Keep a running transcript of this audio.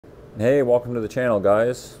Hey, welcome to the channel,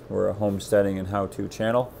 guys. We're a homesteading and how-to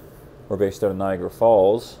channel. We're based out of Niagara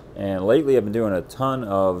Falls, and lately I've been doing a ton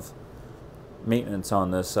of maintenance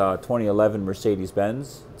on this 2011 Mercedes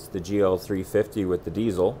Benz. It's the GL350 with the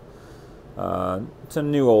diesel. It's a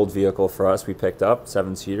new old vehicle for us. We picked up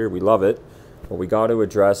 7-seater. We love it, but we got to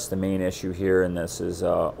address the main issue here, and this is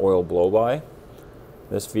oil blow-by.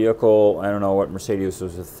 This vehicle, I don't know what Mercedes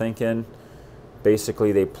was thinking.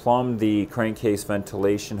 Basically, they plumbed the crankcase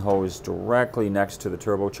ventilation hose directly next to the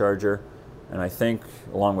turbocharger, and I think,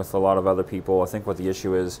 along with a lot of other people, I think what the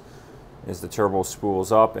issue is the turbo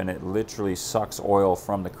spools up and it literally sucks oil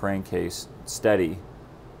from the crankcase steady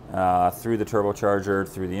through the turbocharger,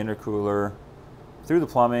 through the intercooler, through the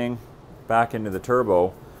plumbing, back into the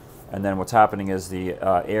turbo, and then what's happening is the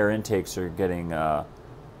air intakes are getting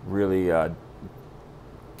really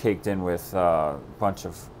caked in with a bunch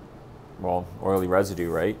of, well, oily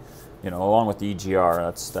residue, right? You know, along with the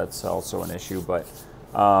EGR, that's also an issue, but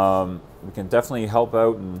we can definitely help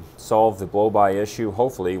out and solve the blow-by issue,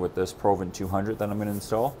 hopefully, with this Provent 200 that I'm going to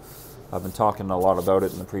install. I've been talking a lot about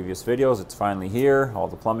it in the previous videos. It's finally here, all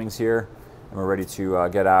the plumbing's here, and we're ready to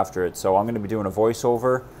get after it. So I'm going to be doing a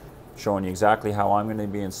voiceover, showing you exactly how I'm going to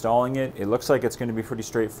be installing it. It looks like it's going to be pretty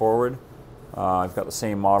straightforward. I've got the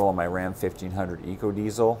same model on my Ram 1500 Eco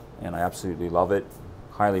Diesel, and I absolutely love it.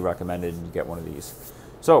 Highly recommended you get one of these.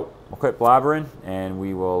 So we'll quit blabbering and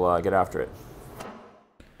we will get after it.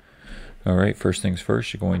 Alright, first things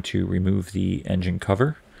first, you're going to remove the engine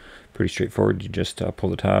cover. Pretty straightforward. You just pull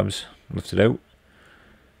the tabs, lift it out,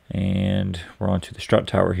 and we're onto the strut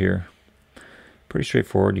tower here. Pretty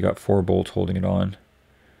straightforward. You got 4 bolts holding it on.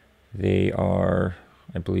 They are,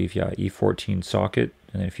 I believe, yeah, E14 socket,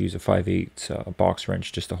 and then if you use a 5/8 box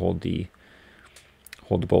wrench just to hold the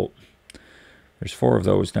bolt. There's 4 of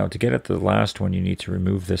those. Now, to get at the last one, you need to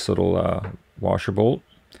remove this little washer bolt.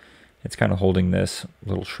 It's kind of holding this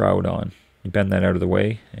little shroud on. You bend that out of the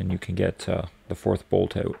way, and you can get the 4th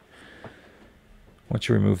bolt out. Once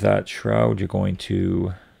you remove that shroud, you're going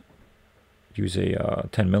to use a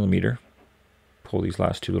 10mm. Pull these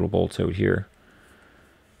last 2 little bolts out here.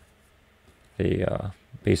 They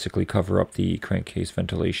basically cover up the crankcase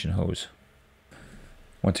ventilation hose.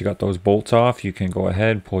 Once you got those bolts off, you can go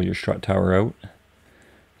ahead, pull your strut tower out.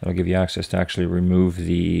 That'll give you access to actually remove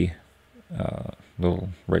the little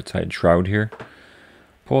right side shroud here.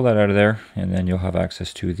 Pull that out of there, and then you'll have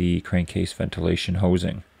access to the crankcase ventilation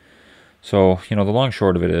hosing. So, you know, the long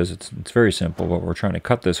short of it is, it's very simple, but we're trying to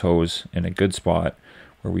cut this hose in a good spot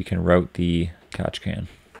where we can route the catch can.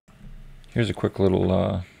 Here's a quick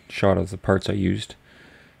little shot of the parts I used.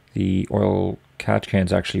 The oil catch can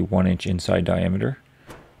is actually 1 inch inside diameter.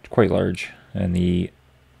 Quite large, and the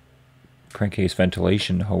crankcase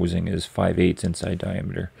ventilation hosing is 5/8 inside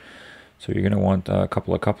diameter. So you're going to want a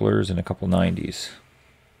couple of couplers and a couple 90s.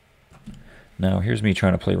 Now here's me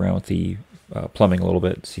trying to play around with the plumbing a little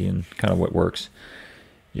bit, seeing kind of what works.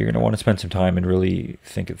 You're going to want to spend some time and really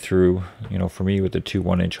think it through. You know, for me with the 2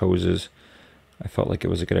 1-inch hoses, I felt like it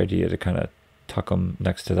was a good idea to kind of tuck them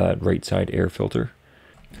next to that right side air filter.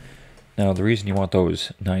 Now the reason you want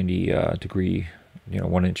those 90 degree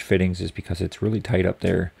 1-inch fittings is because it's really tight up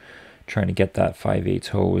there, trying to get that 5/8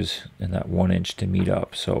 hose and that 1 inch to meet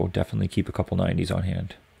up. So definitely keep a couple 90s on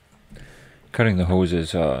hand. Cutting the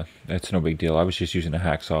hoses, that's no big deal. I was just using a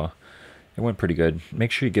hacksaw. It went pretty good.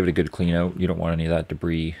 Make sure you give it a good clean out. You don't want any of that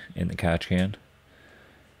debris in the catch can.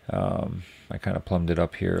 I kind of plumbed it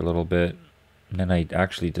up here a little bit, and then I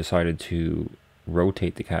actually decided to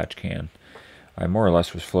rotate the catch can. I more or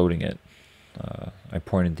less was floating it. I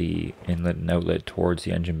pointed the inlet and outlet towards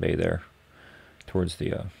the engine bay there, towards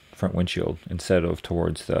the front windshield, instead of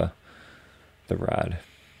towards the rad.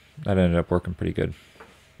 That ended up working pretty good.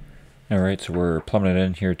 Alright, so we're plumbing it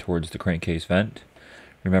in here towards the crankcase vent.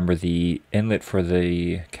 Remember, the inlet for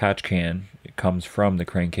the catch can, it comes from the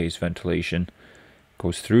crankcase ventilation,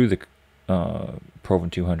 goes through the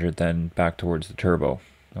Provent 200, then back towards the turbo.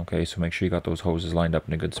 Okay, so make sure you got those hoses lined up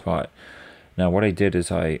in a good spot. Now what I did is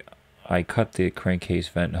I cut the crankcase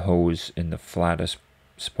vent hose in the flattest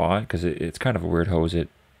spot, because it's kind of a weird hose. It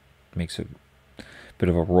makes a bit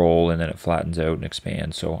of a roll and then it flattens out and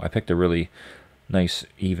expands. So I picked a really nice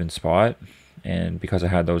even spot, and because I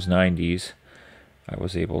had those 90s, I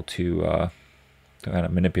was able to kind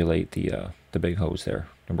of manipulate the big hose there.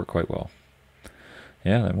 It worked quite well.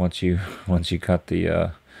 Yeah, and once you cut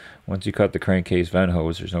the crankcase vent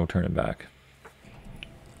hose, there's no turning back.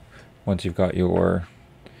 Once you've got your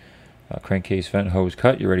crankcase vent hose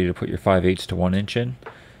cut, you're ready to put your 5/8 to 1 inch in.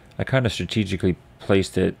 I kind of strategically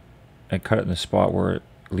placed it and cut it in the spot where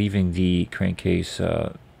leaving the crankcase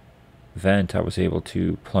vent, I was able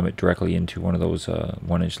to plumb it directly into one of those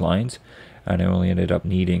 1-inch lines, and I only ended up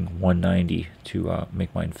needing 190 to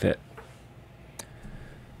make mine fit.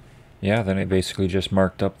 Yeah, then I basically just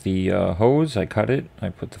marked up the hose. I cut it. I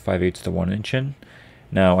put the 5/8 to 1-inch in.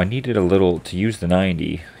 Now I needed a little to use the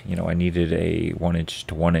 90. You know, I needed a 1-inch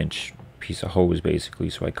to 1-inch piece of hose basically.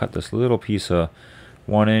 So I cut this little piece of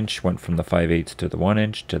 1-inch, went from the 5/8 to the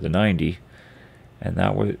 1-inch to the 90, and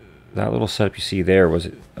that little setup you see there was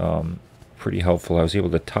pretty helpful. I was able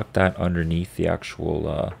to tuck that underneath the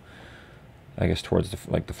actual, I guess towards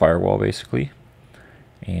the firewall basically,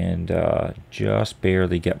 and just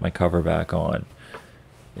barely get my cover back on.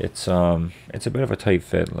 It's a bit of a tight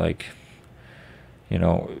fit. Like, you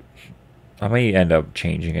know, I may end up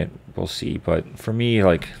changing it. We'll see. But for me,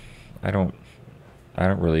 like, I don't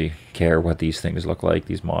really care what these things look like.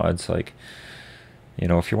 These mods, like, you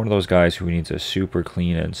know, if you're one of those guys who needs a super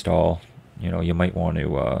clean install, you know, you might want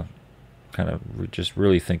to kind of just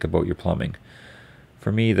really think about your plumbing.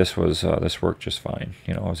 For me, this worked just fine.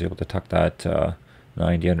 You know, I was able to tuck that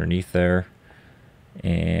 90 underneath there,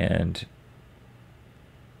 and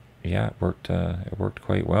yeah, it worked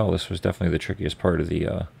quite well. This was definitely the trickiest part of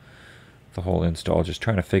the whole install, just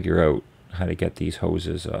trying to figure out how to get these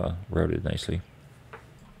hoses routed nicely.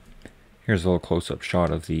 Here's a little close-up shot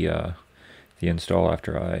of the install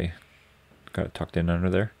after I got it tucked in under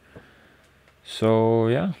there. So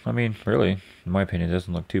yeah, I mean, really, in my opinion, it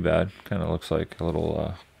doesn't look too bad. Kind of looks like a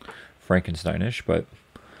little Frankensteinish, but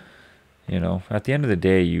you know, at the end of the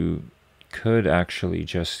day, you could actually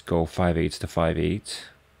just go 5/8 to 5/8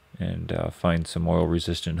 and find some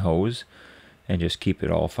oil-resistant hose and just keep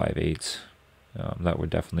it all 5/8. That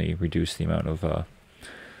would definitely reduce the amount of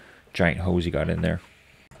giant hose you got in there.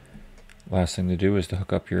 Last thing to do is to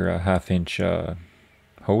hook up your 1/2-inch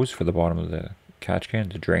hose for the bottom of the catch can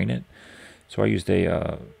to drain it. So I used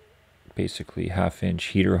a basically 1/2-inch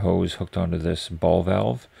heater hose hooked onto this ball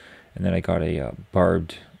valve, and then I got a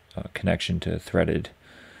barbed connection to threaded,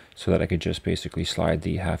 so that I could just basically slide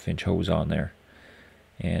the 1/2-inch hose on there.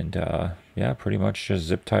 And yeah, pretty much just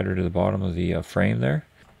zip tied her to the bottom of the frame there.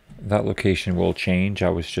 That location will change. I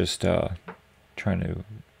was just trying to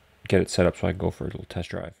get it set up so I can go for a little test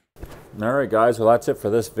drive. Alright guys, well that's it for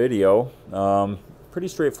this video. Pretty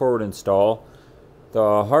straightforward install.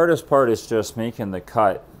 The hardest part is just making the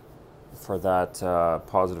cut for that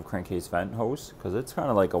positive crankcase vent hose, because it's kind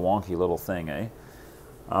of like a wonky little thing, eh?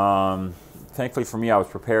 Thankfully for me, I was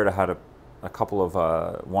prepared. I had a couple of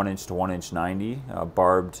 1-inch to 1-inch 90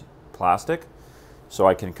 barbed plastic, so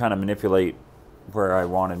I can kind of manipulate where I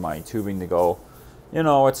wanted my tubing to go. You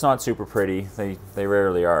know, it's not super pretty. They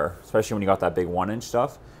rarely are, especially when you got that big 1-inch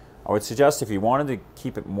stuff. I would suggest if you wanted to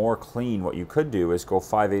keep it more clean, what you could do is go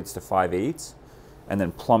 5/8 to 5/8 and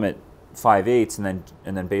then plumb it 5/8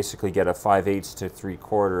 and then basically get a 5/8 to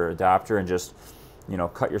 3/4 adapter and just, you know,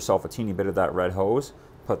 cut yourself a teeny bit of that red hose,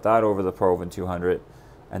 put that over the Provent 200,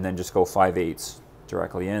 and then just go 5/8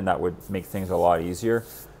 directly in. That would make things a lot easier.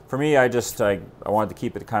 For me, I wanted to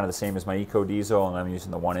keep it kind of the same as my Eco Diesel, and I'm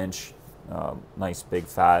using the 1-inch, nice big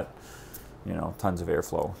fat, you know, tons of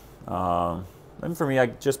airflow. And for me, I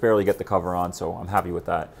just barely get the cover on, so I'm happy with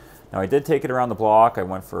that. Now I did take it around the block. I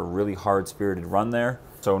went for a really hard spirited run there.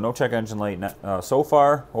 So no check engine light so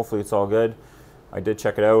far. Hopefully it's all good. I did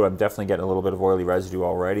check it out. I'm definitely getting a little bit of oily residue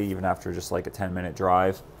already, even after just like a 10-minute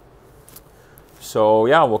drive. So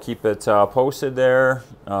yeah, we'll keep it posted there.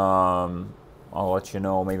 I'll let you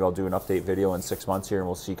know. Maybe I'll do an update video in 6 months here, and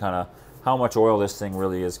we'll see kind of how much oil this thing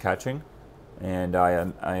really is catching. And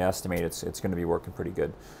I estimate it's going to be working pretty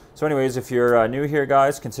good. So anyways, if you're new here,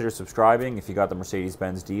 guys, consider subscribing. If you got the Mercedes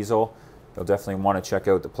Benz diesel, you'll definitely want to check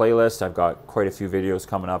out the playlist. I've got quite a few videos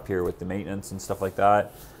coming up here with the maintenance and stuff like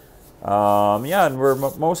that. Yeah, and we're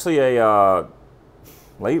mostly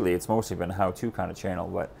lately it's mostly been a how-to kind of channel,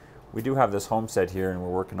 but we do have this homestead here, and we're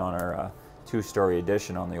working on our 2-story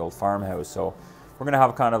addition on the old farmhouse. So we're going to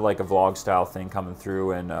have kind of like a vlog style thing coming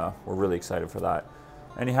through, and we're really excited for that.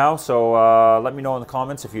 Anyhow, so let me know in the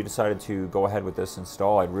comments if you decided to go ahead with this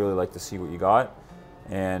install. I'd really like to see what you got.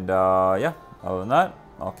 And yeah, other than that,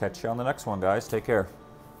 I'll catch you on the next one, guys. Take care.